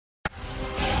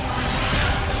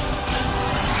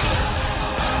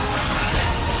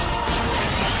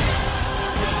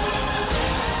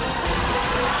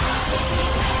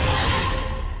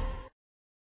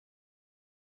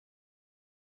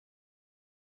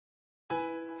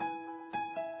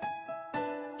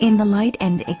In the light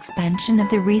and expansion of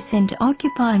the recent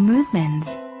Occupy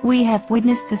movements, we have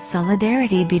witnessed the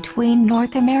solidarity between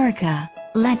North America,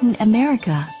 Latin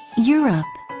America, Europe,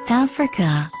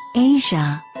 Africa,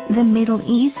 Asia, the Middle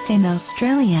East and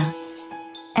Australia.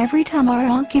 Every time our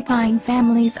occupying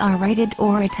families are raided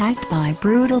or attacked by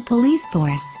brutal police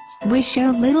force, we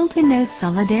show little to no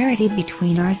solidarity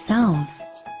between ourselves.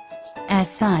 As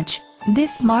such,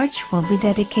 this march will be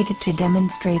dedicated to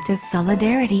demonstrate the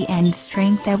solidarity and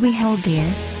strength that we hold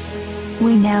dear.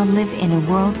 We now live in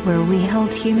a world where we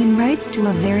hold human rights to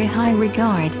a very high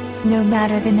regard, no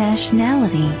matter the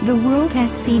nationality. The world has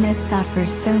seen us suffer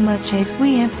so much as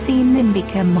we have seen them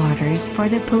become martyrs for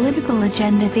the political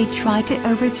agenda they try to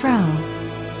overthrow.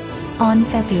 On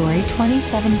February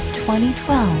 27,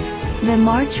 2012, the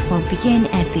march will begin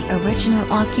at the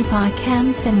original Occupy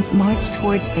camps and march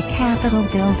towards the Capitol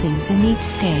buildings in each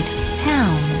state,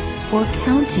 town, or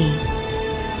county.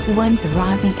 Once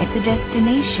arriving at the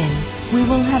destination, we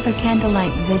will have a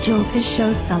candlelight vigil to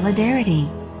show solidarity.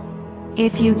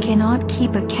 If you cannot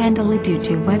keep a candle due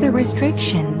to weather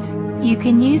restrictions, you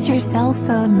can use your cell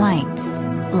phone lights,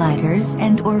 lighters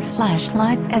and/or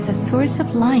flashlights as a source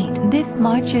of light. This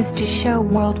march is to show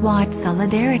worldwide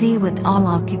solidarity with all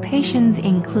occupations,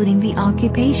 including the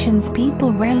occupations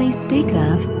people rarely speak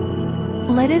of.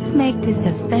 Let us make this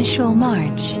a special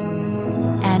march.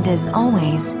 And as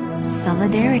always,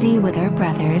 solidarity with our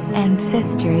brothers and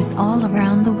sisters all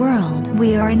around the world.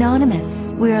 We are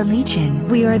anonymous. We are legion.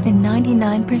 We are the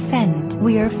 99%.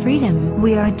 We are freedom.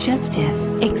 We are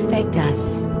justice. Expect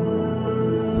us.